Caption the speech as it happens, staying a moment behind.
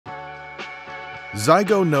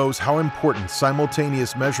Zygo knows how important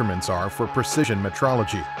simultaneous measurements are for precision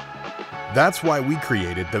metrology. That's why we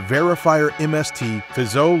created the Verifire MST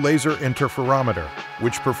Fizeau Laser Interferometer,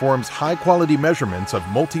 which performs high-quality measurements of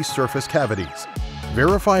multi-surface cavities.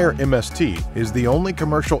 Verifire MST is the only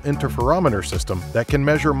commercial interferometer system that can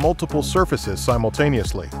measure multiple surfaces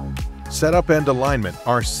simultaneously. Setup and alignment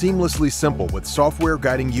are seamlessly simple with software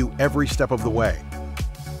guiding you every step of the way.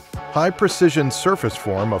 High-precision surface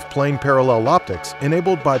form of plane parallel optics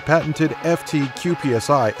enabled by patented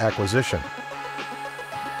FT-QPSI acquisition.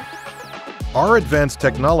 Our advanced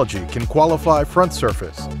technology can qualify front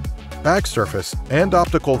surface, back surface, and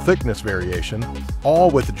optical thickness variation, all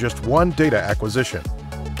with just one data acquisition.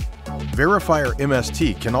 Verifire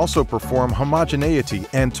MST can also perform homogeneity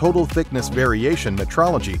and total thickness variation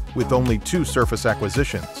metrology with only 2 surface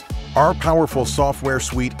acquisitions. Our powerful software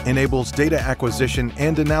suite enables data acquisition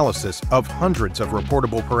and analysis of hundreds of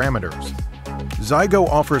reportable parameters. Zygo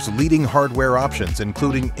offers leading hardware options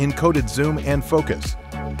including encoded zoom and focus.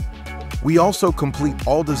 We also complete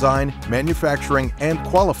all design, manufacturing, and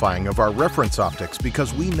qualifying of our reference optics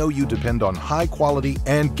because we know you depend on high quality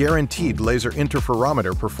and guaranteed laser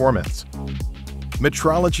interferometer performance.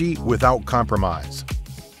 Metrology without compromise.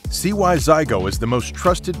 See why Zygo is the most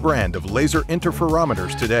trusted brand of laser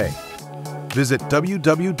interferometers today. Visit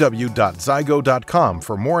www.zygo.com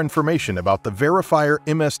for more information about the Verifire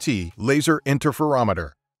MST laser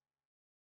interferometer.